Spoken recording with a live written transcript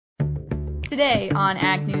Today on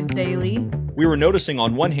Ag News Daily. We were noticing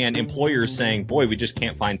on one hand employers saying, boy, we just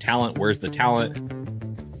can't find talent. Where's the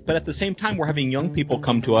talent? But at the same time, we're having young people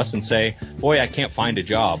come to us and say, boy, I can't find a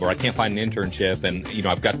job or I can't find an internship. And,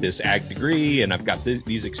 I've got this ag degree and I've got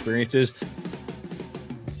these experiences.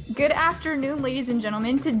 Good afternoon, ladies and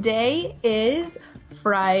gentlemen. Today is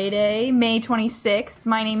Friday, May 26th.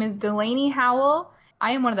 My name is Delaney Howell.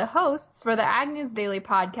 I am one of the hosts for the Ag News Daily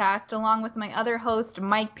podcast, along with my other host,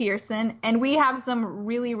 Mike Pearson. And we have some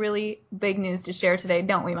really, really big news to share today,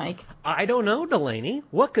 don't we, Mike? I don't know, Delaney.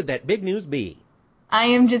 What could that big news be? I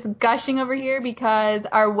am just gushing over here because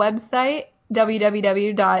our website,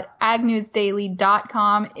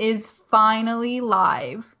 www.agnewsdaily.com, is finally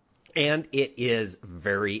live. And it is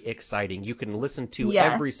very exciting. You can listen to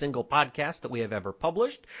every single podcast that we have ever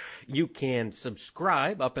published. You can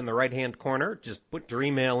subscribe up in the right-hand corner. Just put your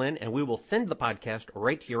email in, and we will send the podcast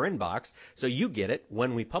right to your inbox. So you get it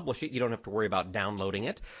when we publish it. You don't have to worry about downloading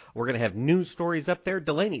it. We're going to have news stories up there.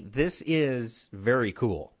 Delaney, this is very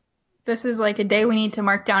cool. This is like a day we need to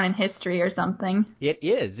mark down in history or something. It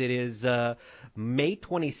is. It is May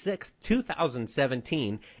 26th,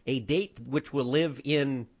 2017, a date which will live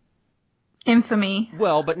in... infamy.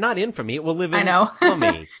 Well, but not infamy. It will live in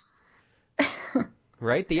infamy.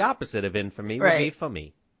 Right? The opposite of infamy would be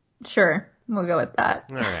fummy. Sure. We'll go with that.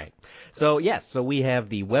 All right. So, yes. So we have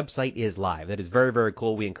the website is live. That is very, very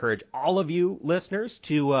cool. We encourage all of you listeners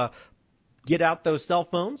to get out those cell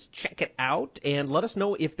phones, check it out, and let us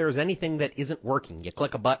know if there's anything that isn't working. You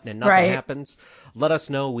click a button and nothing happens. Let us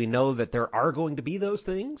know. We know that there are going to be those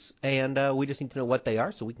things, and we just need to know what they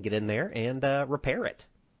are so we can get in there and repair it.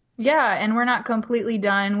 Yeah, and we're not completely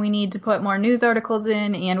done. We need to put more news articles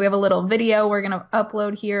in, and we have a little video we're going to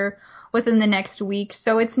upload here within the next week.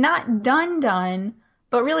 So it's not done,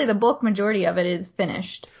 but really the bulk majority of it is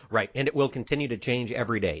finished. Right, and it will continue to change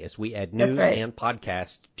every day as we add news and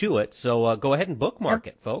podcasts to it. So go ahead and bookmark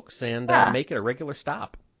it, folks, and make it a regular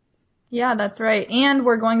stop. Yeah, that's right. And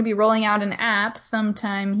we're going to be rolling out an app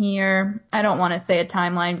sometime here. I don't want to say a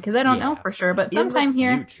timeline because I don't know for sure, but sometime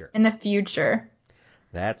here in the future.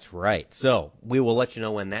 That's right. So we will let you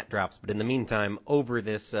know when that drops. But in the meantime, over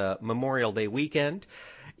this Memorial Day weekend,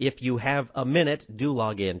 if you have a minute, do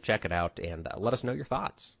log in, check it out, and let us know your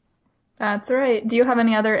thoughts. That's right. Do you have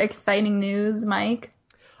any other exciting news, Mike?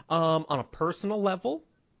 On a personal level?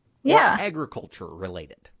 Yeah. Or agriculture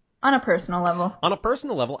related? On a personal level. On a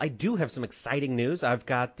personal level, I do have some exciting news. I've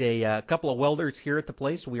got a couple of welders here at the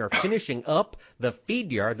place. We are finishing up the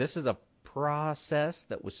feed yard. This is a process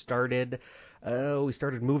that was started... we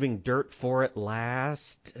started moving dirt for it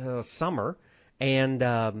last summer and,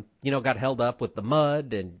 got held up with the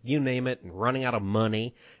mud and you name it and running out of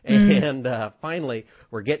money. And finally,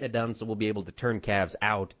 we're getting it done so we'll be able to turn calves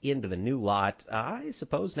out into the new lot, I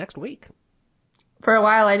suppose, next week. For a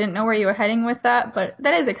while, I didn't know where you were heading with that, but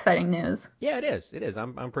that is exciting news. Yeah, it is. It is.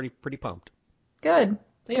 I'm pretty pumped. Good.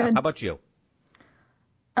 Yeah. Good. How about you?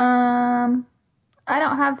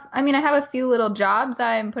 I have a few little jobs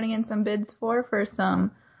I'm putting in some bids for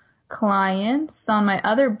some clients on my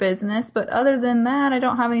other business, but other than that, I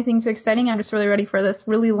don't have anything too exciting. I'm just really ready for this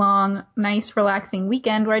really long, nice, relaxing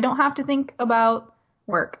weekend where I don't have to think about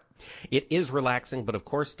work. It is relaxing, but of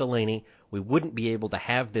course, Delaney, we wouldn't be able to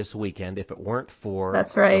have this weekend if it weren't for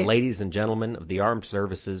the ladies and gentlemen of the armed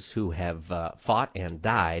services who have fought and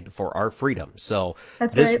died for our freedom. So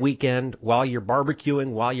this weekend, while you're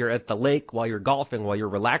barbecuing, while you're at the lake, while you're golfing, while you're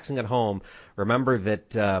relaxing at home, remember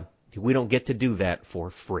that we don't get to do that for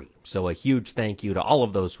free. So a huge thank you to all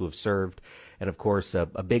of those who have served. And, of course, a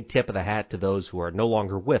big tip of the hat to those who are no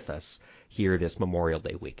longer with us here this Memorial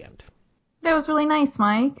Day weekend. That was really nice,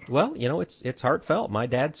 Mike. Well, it's heartfelt. My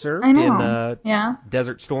dad served in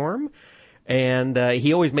Desert Storm, and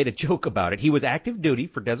he always made a joke about it. He was active duty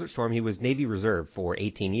for Desert Storm. He was Navy Reserve for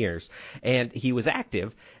 18 years, and he was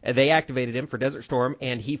active. They activated him for Desert Storm,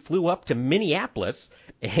 and he flew up to Minneapolis,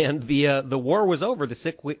 and the war was over.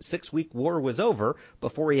 The six-week war was over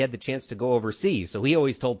before he had the chance to go overseas. So he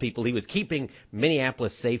always told people he was keeping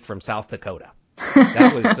Minneapolis safe from South Dakota.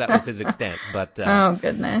 That was his extent, but oh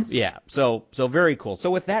goodness, yeah. So very cool. So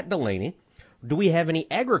with that, Delaney, do we have any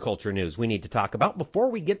agriculture news we need to talk about before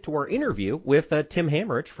we get to our interview with Tim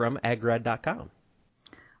Hammerich from agrad.com?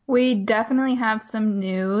 We definitely have some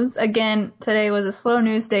news. Again, today was a slow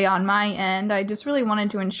news day on my end. I just really wanted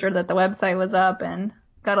to ensure that the website was up and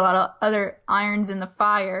got a lot of other irons in the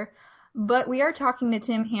fire. But we are talking to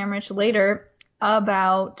Tim Hammerich later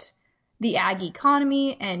about the ag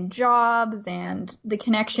economy and jobs and the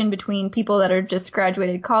connection between people that are just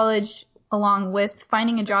graduated college along with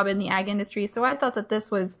finding a job in the ag industry. So I thought that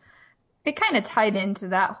this was it kind of tied into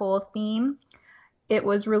that whole theme. It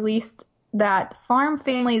was released that farm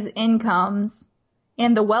families' incomes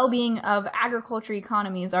and the well-being of agriculture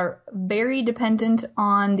economies are very dependent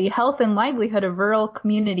on the health and livelihood of rural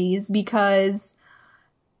communities because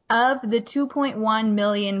of the 2.1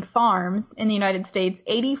 million farms in the United States,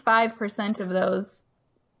 85% of those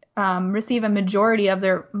receive a majority of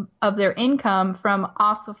their income from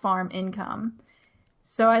off the farm income.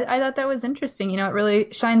 So I thought that was interesting. It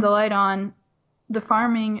really shines a light on the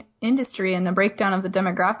farming industry and the breakdown of the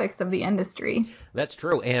demographics of the industry. That's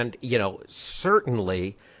true. And,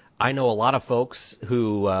 certainly I know a lot of folks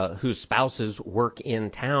whose spouses work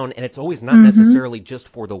in town, and it's always not necessarily just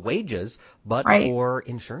for the wages, but for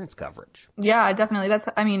insurance coverage. Yeah, definitely.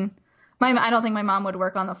 I don't think my mom would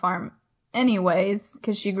work on the farm anyways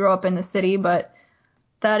because she grew up in the city, but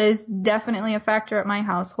that is definitely a factor at my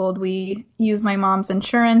household. We use my mom's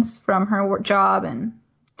insurance from her job, and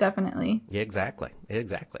definitely. Exactly.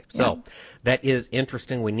 So that is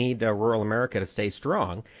interesting. We need rural America to stay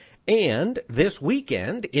strong. And this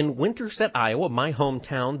weekend in Winterset, Iowa, my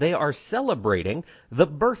hometown, they are celebrating the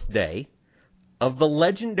birthday of the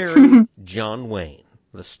legendary John Wayne,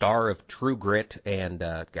 the star of True Grit and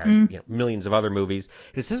millions of other movies.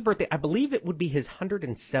 It's his birthday. I believe it would be his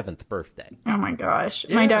 107th birthday. Oh, my gosh.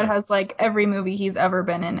 Yeah. My dad has, every movie he's ever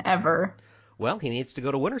been in, ever. Well, he needs to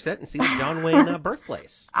go to Winterset and see the John Wayne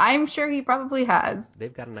birthplace. I'm sure he probably has.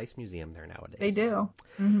 They've got a nice museum there nowadays. They do.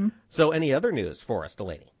 Mm-hmm. So any other news for us,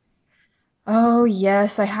 Delaney? Oh,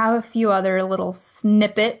 yes. I have a few other little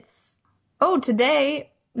snippets. Oh,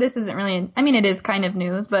 today, this isn't really, it is kind of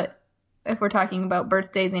news, but if we're talking about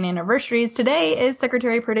birthdays and anniversaries, today is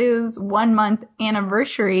Secretary Perdue's 1-month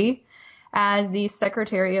anniversary as the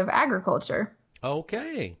Secretary of Agriculture.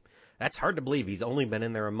 Okay. That's hard to believe. He's only been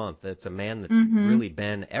in there a month. It's a man that's really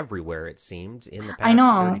been everywhere, it seemed, in the past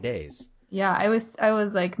 30 days. Yeah, I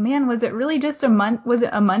was like, man, was it really just a month? Was it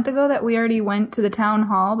a month ago that we already went to the town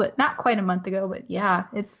hall? But not quite a month ago, but yeah,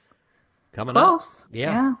 it's coming close. Up.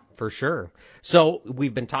 Yeah, for sure. So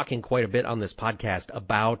we've been talking quite a bit on this podcast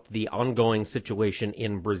about the ongoing situation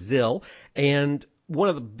in Brazil, and one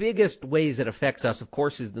of the biggest ways it affects us, of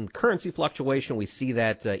course, is the currency fluctuation. We see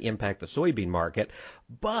that impact the soybean market.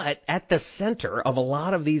 But at the center of a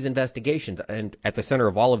lot of these investigations, and at the center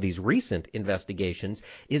of all of these recent investigations,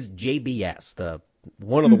 is JBS,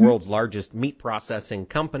 one of the world's largest meat processing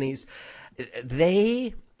companies.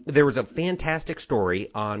 There was a fantastic story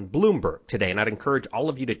on Bloomberg today, and I'd encourage all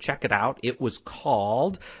of you to check it out. It was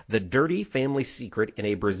called The Dirty Family Secret in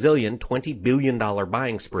a Brazilian $20 billion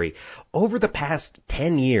Buying Spree. Over the past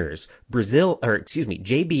 10 years,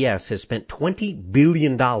 JBS has spent $20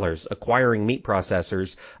 billion acquiring meat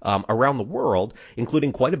processors around the world,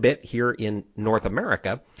 including quite a bit here in North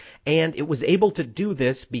America. And it was able to do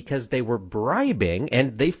this because they were bribing,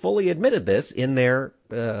 and they fully admitted this in their,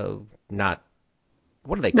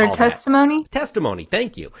 what do they call their testimony? Testimony,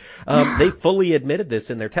 thank you. They fully admitted this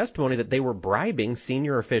in their testimony that they were bribing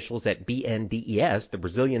senior officials at BNDES, the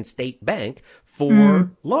Brazilian state bank, for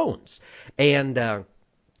loans. And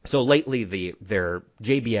so lately, their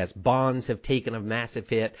JBS bonds have taken a massive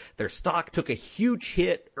hit. Their stock took a huge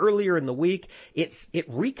hit earlier in the week. It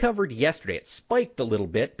recovered yesterday. It spiked a little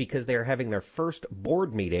bit because they're having their first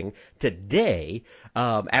board meeting today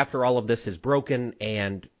after all of this is broken.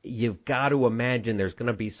 And you've got to imagine there's going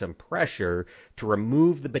to be some pressure to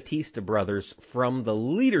remove the Batista brothers from the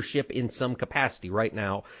leadership in some capacity. Right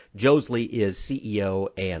now, Joesley is CEO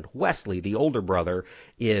and Wesley, the older brother,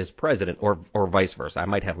 is president, or vice versa. I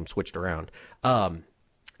might have them switched around.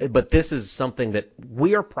 But this is something that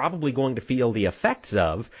we are probably going to feel the effects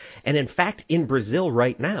of. And in fact, in Brazil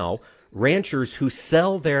right now, ranchers who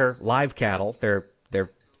sell their live cattle, their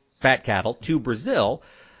fat cattle to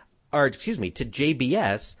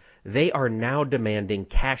JBS, they are now demanding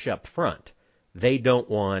cash up front. They don't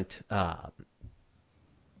want, to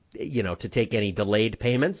take any delayed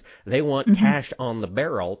payments. They want cash on the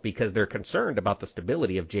barrel because they're concerned about the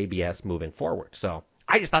stability of JBS moving forward. So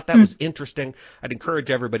I just thought that was interesting. I'd encourage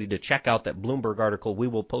everybody to check out that Bloomberg article. We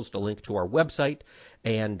will post a link to our website,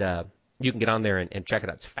 and you can get on there and check it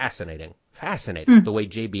out. It's fascinating. The way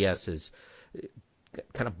JBS has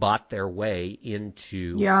kind of bought their way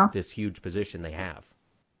into this huge position they have.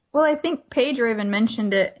 Well, I think Pedro even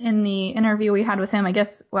mentioned it in the interview we had with him, I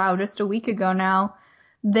guess, just a week ago now,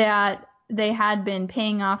 that they had been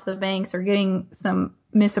paying off the banks or getting some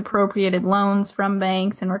misappropriated loans from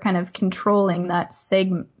banks and were kind of controlling that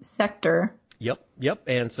sector. Yep.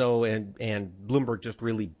 And so, and Bloomberg just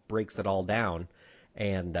really breaks it all down.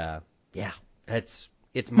 And, it's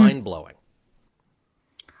mind-blowing.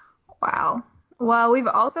 Wow. Well, we've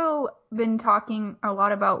also been talking a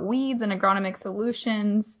lot about weeds and agronomic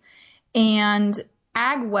solutions, and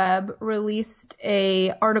AgWeb released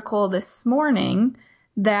a article this morning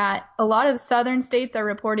that a lot of southern states are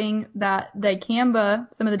reporting that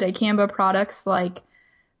dicamba, some of the dicamba products like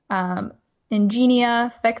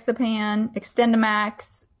Ingenia, Fexapan,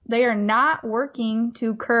 XtendiMax, they are not working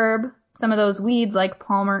to curb some of those weeds like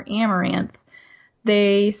Palmer amaranth.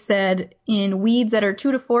 They said in weeds that are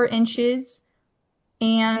 2 to 4 inches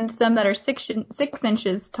and some that are 6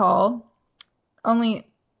 inches tall, only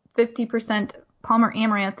 50% Palmer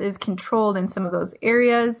amaranth is controlled in some of those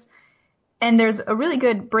areas. And there's a really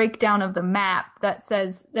good breakdown of the map that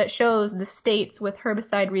shows the states with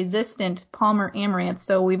herbicide-resistant Palmer amaranth.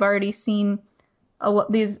 So we've already seen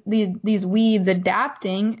these weeds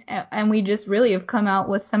adapting, and we just really have come out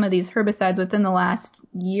with some of these herbicides within the last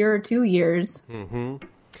year or 2 years. Mm-hmm.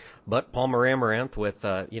 But Palmer amaranth with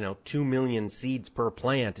 2 million seeds per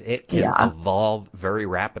plant, it can evolve very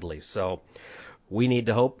rapidly. So we need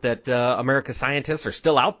to hope that America's scientists are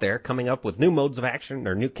still out there coming up with new modes of action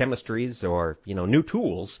or new chemistries or, new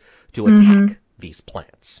tools to attack these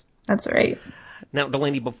plants. That's right. Now,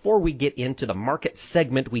 Delaney, before we get into the market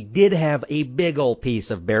segment, we did have a big old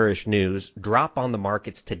piece of bearish news drop on the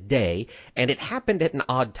markets today, and it happened at an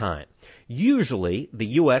odd time. Usually, the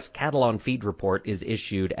U.S. Cattle on Feed report is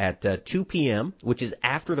issued at 2 p.m., which is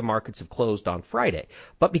after the markets have closed on Friday.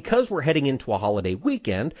 But because we're heading into a holiday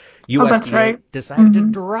weekend, USDA decided to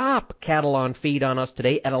drop Cattle on Feed on us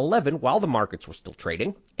today at 11 while the markets were still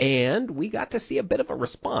trading, and we got to see a bit of a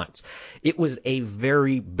response. It was a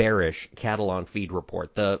very bearish Cattle on Feed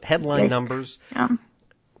report. The headline numbers...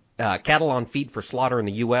 cattle on feed for slaughter in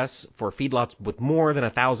the U.S. for feedlots with more than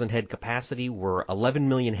 1,000 head capacity were 11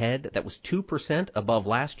 million head. That was 2% above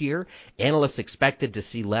last year. Analysts expected to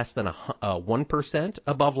see less than 1%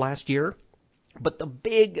 above last year. But the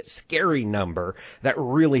big, scary number that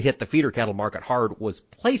really hit the feeder cattle market hard was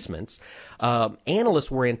placements.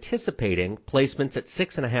 Analysts were anticipating placements at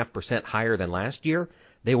 6.5% higher than last year.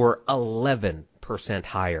 They were 11%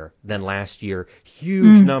 higher than last year.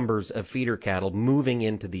 Huge numbers of feeder cattle moving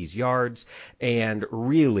into these yards, and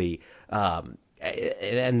really, and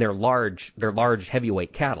they're large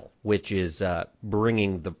heavyweight cattle, which is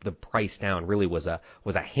bringing the price down. Really was a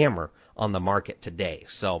hammer on the market today.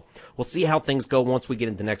 So we'll see how things go once we get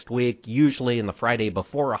into next week. Usually in the Friday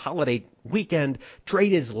before a holiday weekend,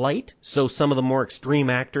 trade is light, so some of the more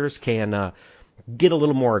extreme actors can get a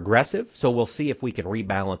little more aggressive, so we'll see if we can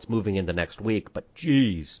rebalance moving into next week. But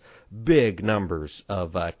geez, big numbers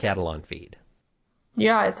of cattle on feed.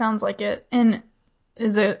 Yeah, it sounds like it. And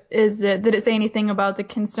did it say anything about the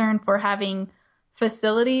concern for having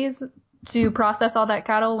facilities to process all that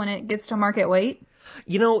cattle when it gets to market weight?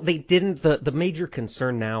 They didn't. The major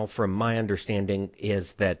concern now, from my understanding,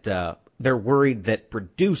 is that they're worried that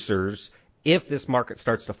producers, if this market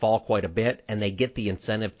starts to fall quite a bit and they get the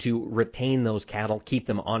incentive to retain those cattle, keep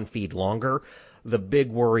them on feed longer, the big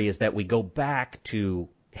worry is that we go back to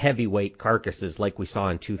heavyweight carcasses like we saw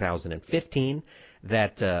in 2015,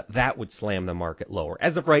 that would slam the market lower.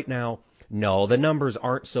 As of right now, no, the numbers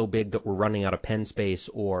aren't so big that we're running out of pen space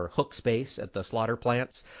or hook space at the slaughter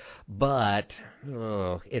plants, but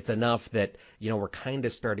it's enough that, we're kind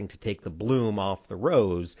of starting to take the bloom off the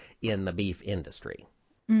rose in the beef industry.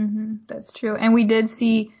 That's true. And we did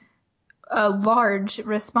see a large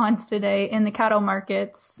response today in the cattle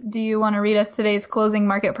markets. Do you want to read us today's closing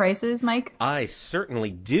market prices, Mike? I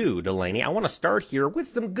certainly do, Delaney. I want to start here with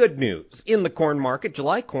some good news. In the corn market,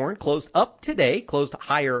 July corn closed up today, closed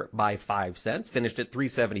higher by 5 cents, finished at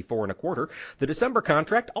 $3.74 1/4. The December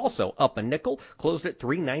contract also up a nickel, closed at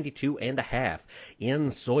 $3.92 1/2. In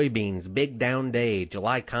soybeans, big down day.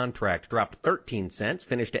 July contract dropped 13 cents,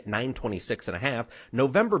 finished at $9.26 1/2.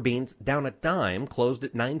 November beans down a dime, closed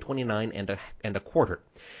at $9.29 1/4.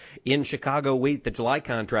 In Chicago wheat, the July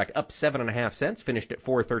contract up 7.5 cents, finished at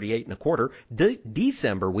 $4.38 1/4.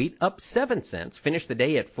 December wheat up 7 cents, finished the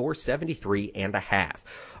day at $4.73 1/2.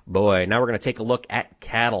 Boy, now we're going to take a look at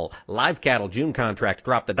cattle. Live cattle June contract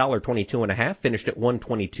dropped $1.22 1/2, finished at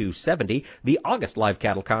 $122.70. The August live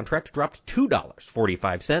cattle contract dropped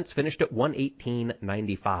 $2.45, finished at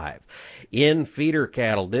 $118.95. In feeder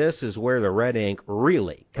cattle, this is where the red ink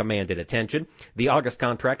really commanded attention. The August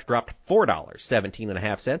contract dropped $4.17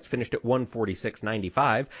 1/2, finished at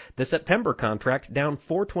 $146.95. The September contract down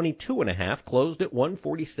 $4.22 1/2, closed at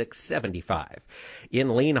 $146.75.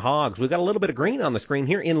 In lean hogs, we've got a little bit of green on the screen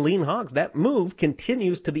here. In lean hogs, that move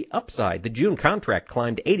continues to the upside. The June contract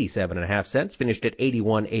climbed 87.5 cents, finished at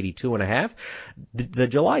 81.82 1/2. The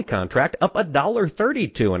July contract up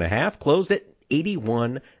 $1.32 1/2, closed at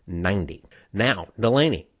 81.90. Now,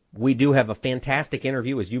 Delaney, we do have a fantastic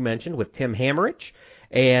interview, as you mentioned, with Tim Hammerich.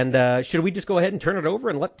 And should we just go ahead and turn it over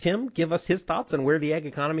and let Tim give us his thoughts on where the ag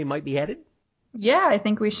economy might be headed? Yeah, I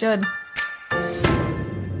think we should.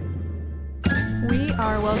 We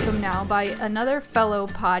are welcomed now by another fellow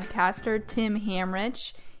podcaster, Tim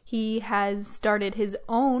Hammerich. He has started his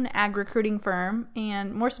own ag recruiting firm,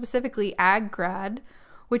 and more specifically, AgGrad,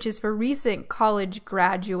 which is for recent college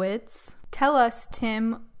graduates. Tell us,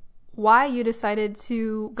 Tim, why you decided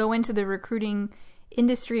to go into the recruiting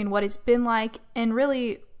industry and what it's been like, and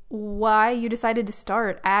really why you decided to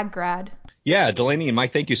start AgGrad. Yeah, Delaney and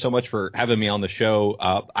Mike, thank you so much for having me on the show.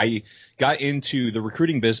 I got into the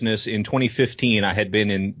recruiting business in 2015. I had been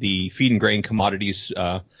in the feed and grain commodities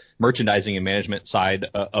merchandising and management side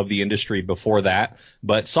of the industry before that,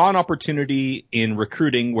 but saw an opportunity in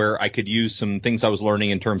recruiting where I could use some things I was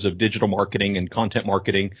learning in terms of digital marketing and content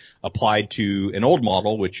marketing applied to an old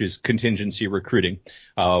model, which is contingency recruiting.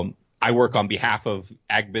 I work on behalf of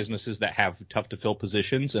ag businesses that have tough to fill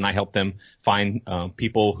positions, and I help them find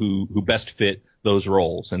people who best fit those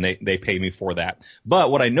roles, and they pay me for that.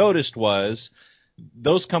 But what I noticed was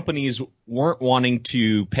those companies weren't wanting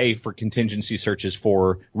to pay for contingency searches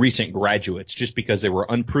for recent graduates just because they were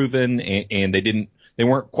unproven and they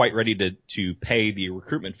weren't quite ready to pay the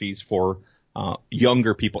recruitment fees for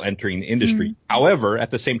younger people entering the industry. Mm-hmm. However,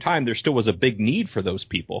 at the same time, there still was a big need for those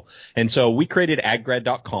people. And so we created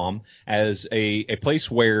aggrad.com as a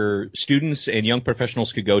place where students and young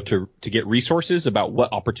professionals could go to get resources about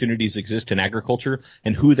what opportunities exist in agriculture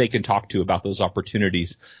and who they can talk to about those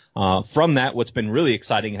opportunities. From that, what's been really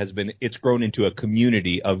exciting has been it's grown into a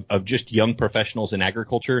community of just young professionals in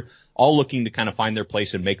agriculture, all looking to kind of find their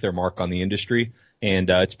place and make their mark on the industry. And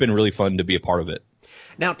it's been really fun to be a part of it.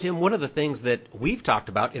 Now, Tim, one of the things that we've talked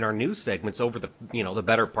about in our news segments over the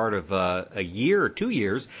better part of a year or 2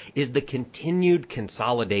 years is the continued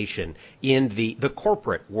consolidation in the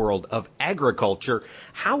corporate world of agriculture.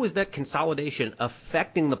 How is that consolidation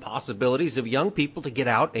affecting the possibilities of young people to get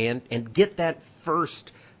out and get that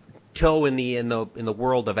first toe in the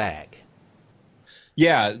world of ag?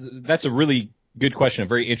 Yeah, that's a really good question, a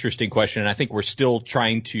very interesting question, and I think we're still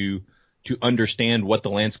trying to understand what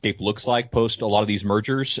the landscape looks like post a lot of these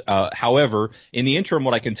mergers. However, in the interim,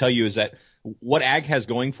 what I can tell you is that what ag has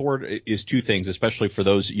going for it is two things, especially for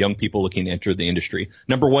those young people looking to enter the industry.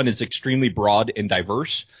 Number one, it's extremely broad and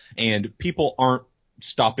diverse, and people aren't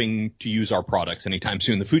stopping to use our products anytime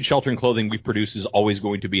soon. The food, shelter, and clothing we produce is always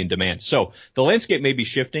going to be in demand. So the landscape may be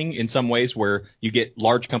shifting in some ways where you get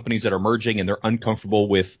large companies that are merging and they're uncomfortable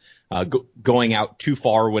with going out too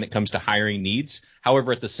far when it comes to hiring needs.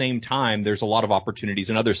 However, at the same time, there's a lot of opportunities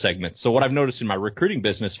in other segments. So what I've noticed in my recruiting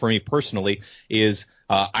business for me personally is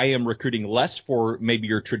I am recruiting less for maybe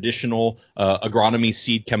your traditional agronomy,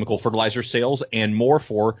 seed, chemical, fertilizer sales and more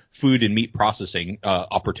for food and meat processing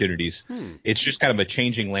opportunities. It's just kind of a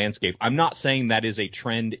changing landscape. I'm not saying that is a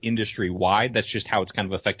trend industry-wide. That's just how it's kind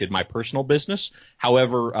of affected my personal business.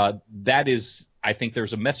 However, I think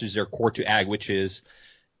there's a message there core to ag, which is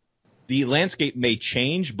the landscape may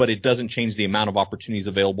change, but it doesn't change the amount of opportunities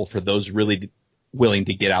available for those really willing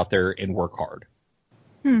to get out there and work hard.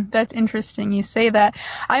 That's interesting you say that.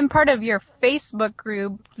 I'm part of your Facebook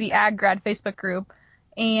group, the AgGrad Facebook group,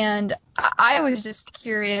 and I was just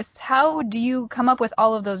curious, how do you come up with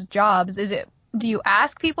all of those jobs? Do you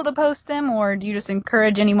ask people to post them, or do you just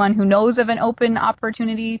encourage anyone who knows of an open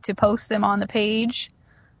opportunity to post them on the page?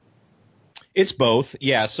 It's both.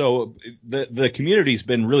 Yeah. So the community's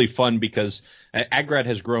been really fun because AgGrad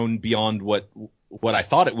has grown beyond what I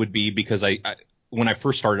thought it would be, because when I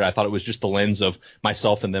first started, I thought it was just the lens of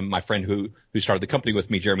myself and then my friend who started the company with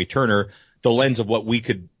me, Jeremy Turner, the lens of what we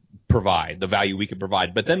could provide, the value we could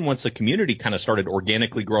provide. But then once the community kind of started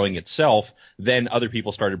organically growing itself, then other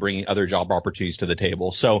people started bringing other job opportunities to the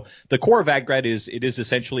table. So the core of AgGrad is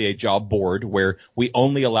essentially a job board where we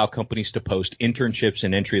only allow companies to post internships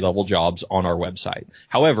and entry-level jobs on our website.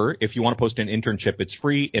 However, if you want to post an internship, it's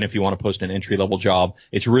free. And if you want to post an entry-level job,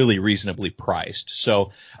 it's really reasonably priced.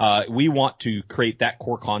 So we want to create that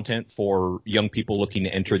core content for young people looking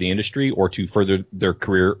to enter the industry or to further their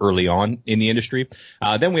career early on in the industry.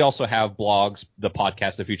 Then we also have blogs, the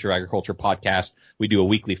podcast, the Future Agriculture podcast. We do a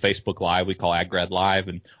weekly Facebook Live we call AgGrad Live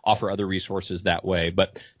and offer other resources that way.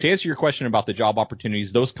 But to answer your question about the job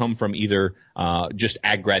opportunities, those come from either just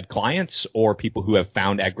AgGrad clients or people who have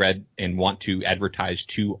found AgGrad and want to advertise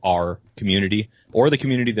to our community or the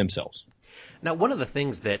community themselves. Now, one of the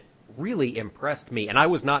things that really impressed me, and I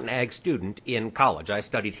was not an ag student in college. I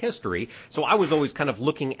studied history, so I was always kind of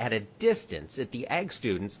looking at a distance at the ag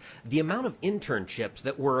students, the amount of internships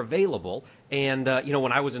that were available. And,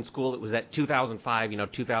 when I was in school, it was that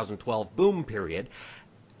 2005, 2012 boom period.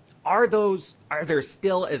 Are there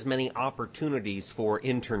still as many opportunities for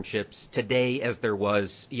internships today as there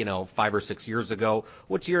was, 5 or 6 years ago?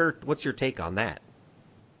 What's your take on that?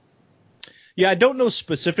 Yeah, I don't know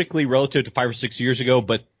specifically relative to 5 or 6 years ago,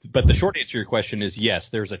 but the short answer to your question is yes,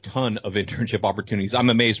 there's a ton of internship opportunities. I'm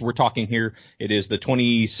amazed. We're talking here, it is the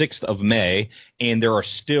 26th of May, and there are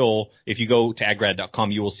still, if you go to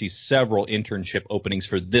aggrad.com, you will see several internship openings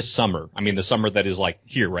for this summer. I mean, the summer that is like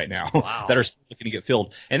here right now, wow. that are still looking to get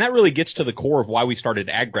filled. And that really gets to the core of why we started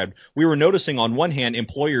AgGrad. We were noticing on one hand,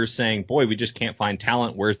 employers saying, boy, we just can't find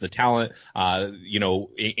talent. Where's the talent? And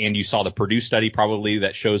you saw the Purdue study probably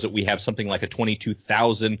that shows that we have something like a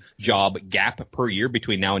 22,000 job gap per year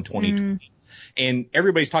between now and 2020. And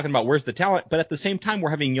everybody's talking about where's the talent, but at the same time, we're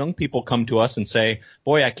having young people come to us and say,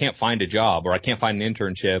 boy, I can't find a job, or I can't find an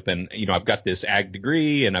internship. And, I've got this ag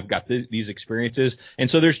degree and I've got these experiences. And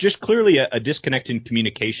so there's just clearly a disconnect in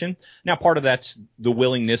communication. Now, part of that's the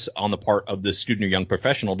willingness on the part of the student or young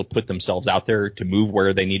professional to put themselves out there, to move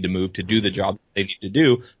where they need to move, to do the job they need to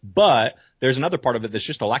do. But there's another part of it that's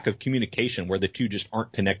just a lack of communication where the two just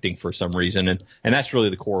aren't connecting for some reason. And that's really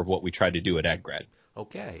the core of what we try to do at AgGrad.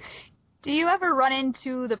 Okay. Do you ever run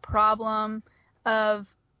into the problem of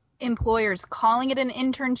employers calling it an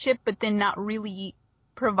internship, but then not really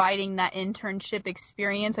providing that internship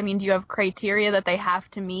experience? I mean, do you have criteria that they have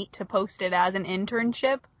to meet to post it as an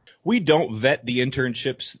internship? We don't vet the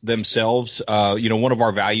internships themselves. One of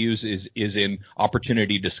our values is in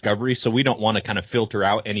opportunity discovery. So we don't want to kind of filter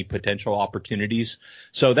out any potential opportunities.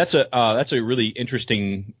 So that's a really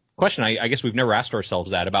interesting question. I guess we've never asked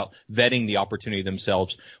ourselves that about vetting the opportunity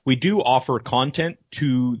themselves. We do offer content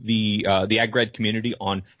to the AgGrad community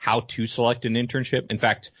on how to select an internship. In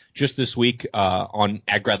fact, just this week on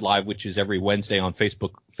AgGrad Live, which is every Wednesday on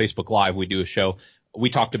Facebook Live, we do a show.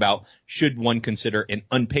 We talked about, should one consider an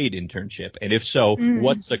unpaid internship? And if so,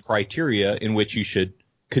 what's the criteria in which you should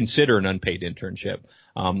consider an unpaid internship?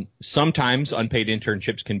 Sometimes unpaid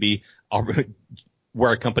internships can be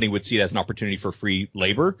where a company would see it as an opportunity for free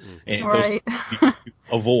labor and right.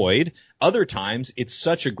 avoid. Other times, it's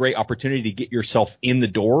such a great opportunity to get yourself in the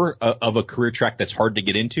door of a career track that's hard to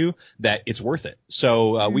get into that it's worth it.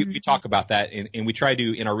 So we talk about that, and we try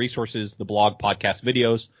to, in our resources, the blog, podcast,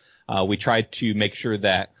 videos, we try to make sure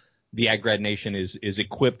that the AgGrad Nation is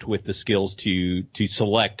equipped with the skills to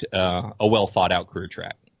select a well thought out career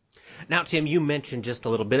track. Now, Tim, you mentioned just a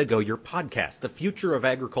little bit ago your podcast, the Future of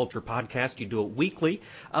Agriculture podcast. You do it weekly.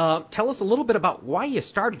 Tell us a little bit about why you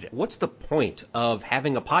started it. What's the point of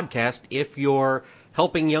having a podcast if you're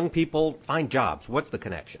helping young people find jobs? What's the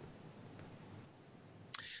connection?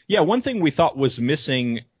 Yeah, one thing we thought was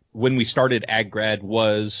missing when we started AgGrad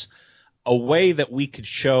was a way that we could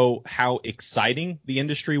show how exciting the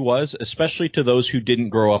industry was, especially to those who didn't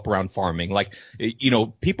grow up around farming. Like,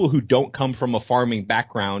 people who don't come from a farming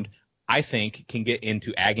background, I think, can get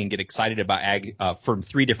into ag and get excited about ag from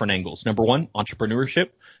 3 different angles. Number 1, entrepreneurship.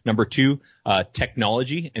 Number 2,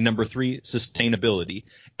 technology. And number 3, sustainability.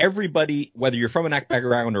 Everybody, whether you're from an ag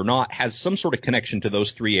background or not, has some sort of connection to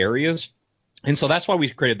those 3 areas. And so that's why we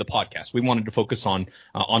created the podcast. We wanted to focus on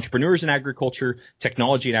entrepreneurs in agriculture,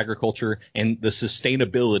 technology in agriculture, and the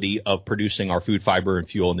sustainability of producing our food, fiber, and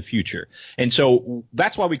fuel in the future. And so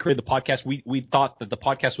that's why we created the podcast. We thought that the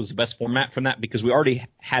podcast was the best format from that because we already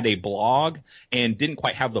had a blog and didn't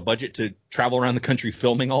quite have the budget to travel around the country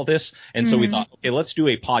filming all this. And so we thought, okay, let's do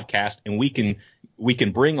a podcast, and we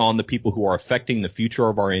can bring on the people who are affecting the future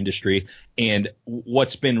of our industry. And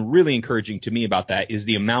what's been really encouraging to me about that is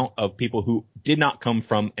the amount of people who did not come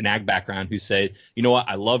from an ag background who said, you know what,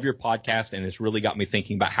 I love your podcast, and it's really got me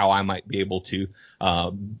thinking about how I might be able to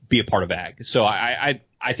be a part of ag. So I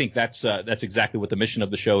think that's exactly what the mission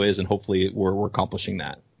of the show is, and hopefully we're accomplishing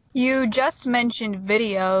that. You just mentioned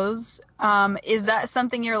videos. Is that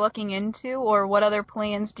something you're looking into, or what other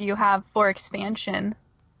plans do you have for expansion?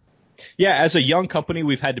 Yeah, as a young company,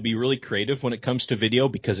 we've had to be really creative when it comes to video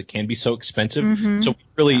because it can be so expensive. So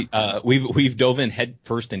we've dove in head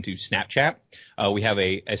first into Snapchat. We have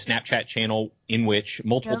a Snapchat channel in which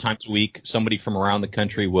multiple times a week somebody from around the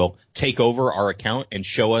country will take over our account and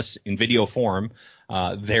show us in video form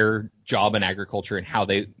their job in agriculture and how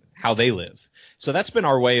they live. So that's been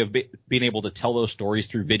our way of being able to tell those stories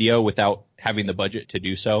through video without having the budget to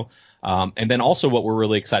do so. And then also what we're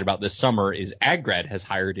really excited about this summer is AgGrad has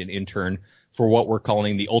hired an intern for what we're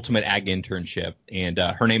calling the Ultimate Ag Internship. And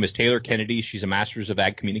her name is Taylor Kennedy. She's a Master's of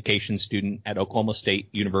Ag Communications student at Oklahoma State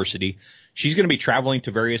University. She's going to be traveling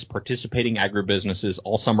to various participating agribusinesses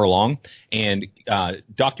all summer long and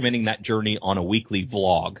documenting that journey on a weekly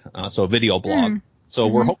vlog, so a video blog. So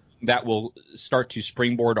we're hoping that will start to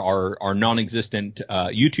springboard our non-existent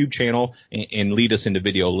YouTube channel and lead us into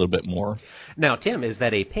video a little bit more. Now, Tim, is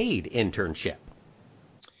that a paid internship?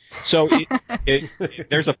 So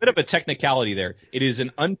there's a bit of a technicality there. It is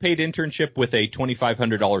an unpaid internship with a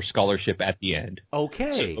 $2,500 scholarship at the end.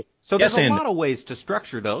 Okay. So there's a lot of ways to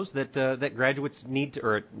structure those that graduates need to,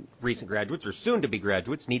 or recent graduates or soon to be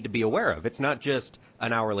graduates need to be aware of. It's not just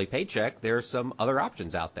an hourly paycheck. There are some other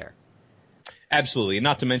options out there. Absolutely. And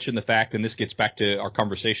not to mention the fact, and this gets back to our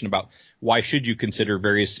conversation about why should you consider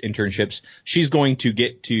various internships. She's going to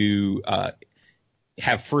get to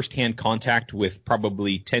have firsthand contact with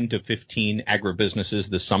probably 10 to 15 agribusinesses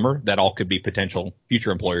this summer that all could be potential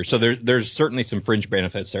future employers. So there's certainly some fringe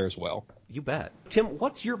benefits there as well. You bet. Tim,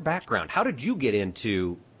 what's your background? How did you get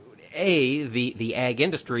into the ag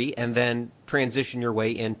industry and then transition your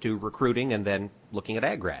way into recruiting and then looking at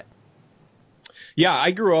AgGrad? Yeah,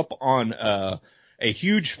 I grew up on a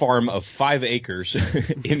huge farm of 5 acres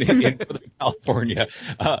in Northern California,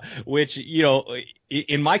 which,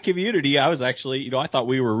 in my community, I was actually, I thought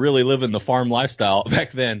we were really living the farm lifestyle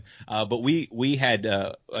back then. But we had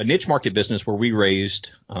a niche market business where we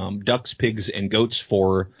raised ducks, pigs, and goats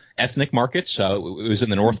for ethnic markets. It was in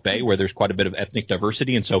the North Bay where there's quite a bit of ethnic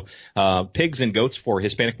diversity. And so pigs and goats for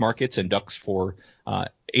Hispanic markets and ducks for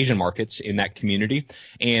Asian markets in that community.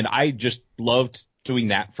 And I just loved doing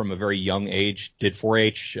that from a very young age. Did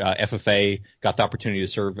 4-H, FFA, got the opportunity to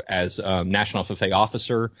serve as National FFA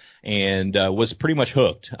officer, and was pretty much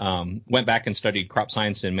hooked. Went back and studied crop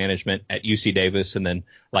science and management at UC Davis, and then,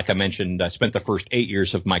 like I mentioned, I spent the first 8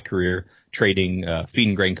 years of my career trading feed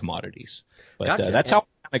and grain commodities. But gotcha. That's how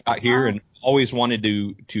I got here, and always wanted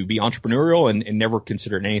to be entrepreneurial and never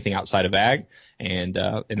considered anything outside of ag. And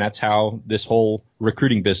that's how this whole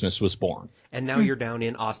recruiting business was born. And now you're down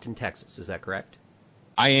in Austin, Texas. Is that correct?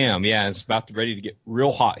 I am, yeah. It's ready to get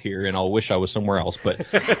real hot here, and I'll wish I was somewhere else. But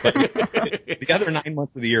the other 9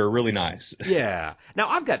 months of the year are really nice. Yeah. Now,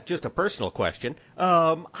 I've got just a personal question.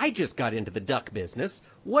 I just got into the duck business.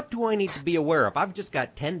 What do I need to be aware of? I've just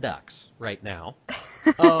got 10 ducks right now.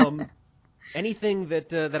 Anything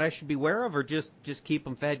that I should be aware of, or just keep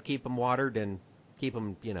them fed, keep them watered, and keep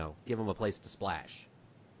them, give them a place to splash?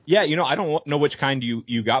 Yeah, I don't know which kind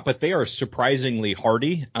you got, but they are surprisingly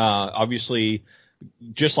hardy. Obviously,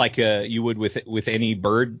 just like you would with any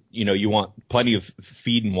bird, you want plenty of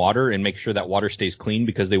feed and water, and make sure that water stays clean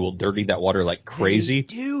because they will dirty that water like crazy. They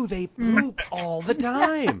do. They poop all the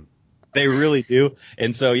time. They really do.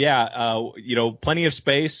 And so, plenty of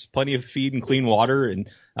space, plenty of feed and clean water. And,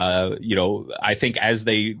 I think as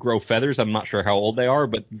they grow feathers, I'm not sure how old they are,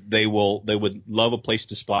 but they would love a place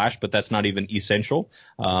to splash, but that's not even essential.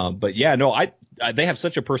 They have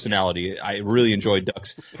such a personality. I really enjoy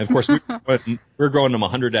ducks. And of course, we're growing them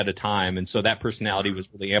 100 at a time. And so that personality was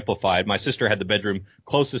really amplified. My sister had the bedroom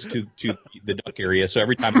closest to the duck area. So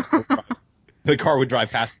every time the car would drive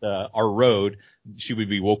past our road, she would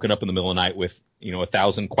be woken up in the middle of the night with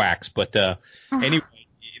 1,000 quacks. But anyway,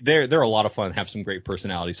 they're a lot of fun, have some great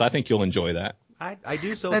personalities. So I think you'll enjoy that. I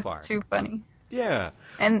do so That's far. That's too funny. Yeah.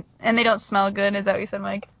 And they don't smell good. Is that what you said,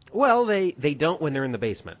 Mike? Well, they don't when they're in the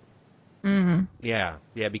basement. Mm-hmm. Yeah,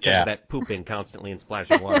 because of that pooping constantly and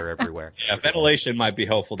splashing water everywhere. Yeah, ventilation might be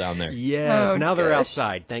helpful down there. Yes, now they're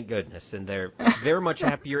outside, thank goodness, and they're much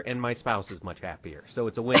happier, and my spouse is much happier, so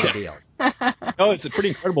it's a win deal. No, it's pretty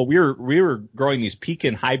incredible. We were growing these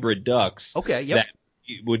Pekin hybrid ducks. Okay, yep. That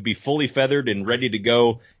would be fully feathered and ready to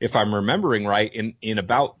go, if I'm remembering right, in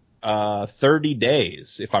about 30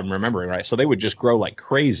 days, if I'm remembering right. So they would just grow like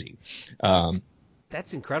crazy.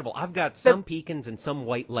 That's incredible. I've got some pecans and some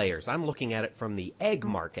white layers. I'm looking at it from the egg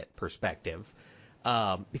market perspective,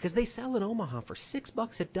 because they sell in Omaha for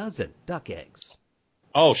 $6 a dozen duck eggs.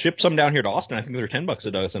 Oh, ship some down here to Austin. I think they're $10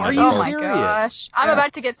 a dozen. Are you serious? serious? Oh my gosh! I'm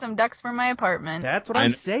about to get some ducks for my apartment. That's what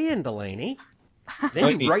I'm saying, Delaney.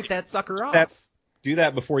 Then you write that sucker off. Do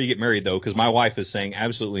that before you get married, though, because my wife is saying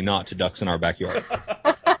absolutely not to ducks in our backyard.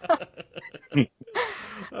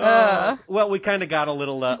 Well, we kind of got a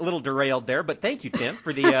little derailed there, but thank you, Tim,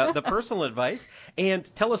 for the personal advice. And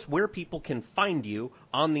tell us where people can find you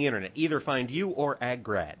on the internet, either find you or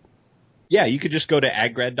AgGrad. Yeah, you could just go to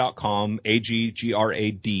aggrad.com,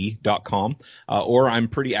 aggrad.com, or I'm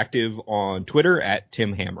pretty active on Twitter at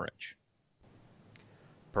Tim Hammerich.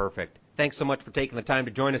 Perfect. Thanks so much for taking the time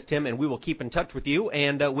to join us, Tim, and we will keep in touch with you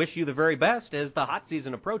and wish you the very best as the hot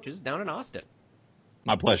season approaches down in Austin.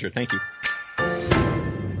 My pleasure. Thank you.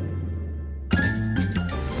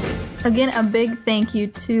 Again, a big thank you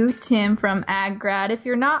to Tim from AgGrad. If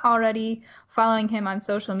you're not already following him on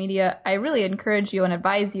social media, I really encourage you and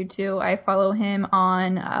advise you to. I follow him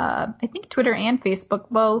on, I think, Twitter and Facebook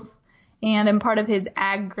both, and I'm part of his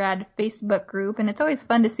AgGrad Facebook group, and it's always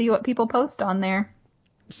fun to see what people post on there.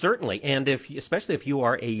 Certainly, and especially if you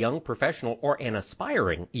are a young professional or an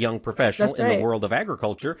aspiring young professional in the world of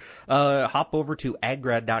agriculture, hop over to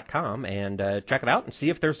aggrad.com and check it out and see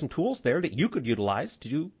if there's some tools there that you could utilize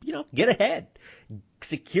to, get ahead,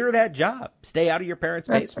 secure that job, stay out of your parents'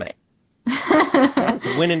 basement. Right. It's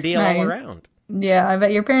a winning deal all around. Yeah, I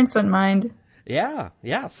bet your parents wouldn't mind. Yeah.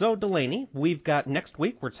 So, Delaney, we've got next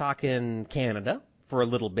week, we're talking Canada for a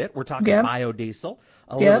little bit. We're talking biodiesel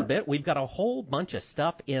a little bit. We've got a whole bunch of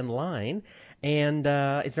stuff in line. And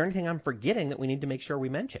is there anything I'm forgetting that we need to make sure we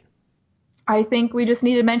mention? I think we just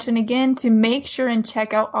need to mention again to make sure and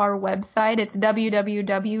check out our website. It's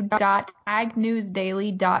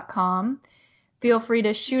www.agnewsdaily.com. Feel free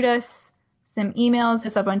to shoot us some emails.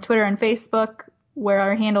 It's up on Twitter and Facebook, where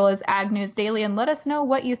our handle is AgNewsDaily, and let us know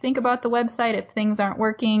what you think about the website, if things aren't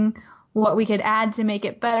working, what we could add to make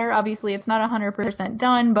it better. Obviously, it's not 100%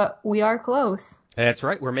 done, but we are close. That's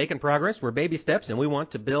right. We're making progress. We're baby steps, and we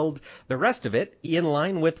want to build the rest of it in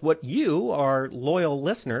line with what you, our loyal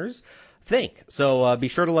listeners, think. So be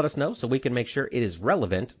sure to let us know so we can make sure it is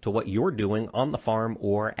relevant to what you're doing on the farm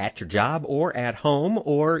or at your job or at home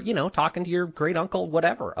or, talking to your great uncle,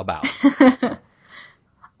 whatever about.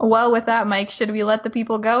 Well, with that, Mike, should we let the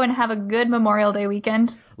people go and have a good Memorial Day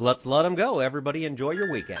weekend? Let's let them go. Everybody enjoy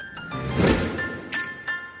your weekend.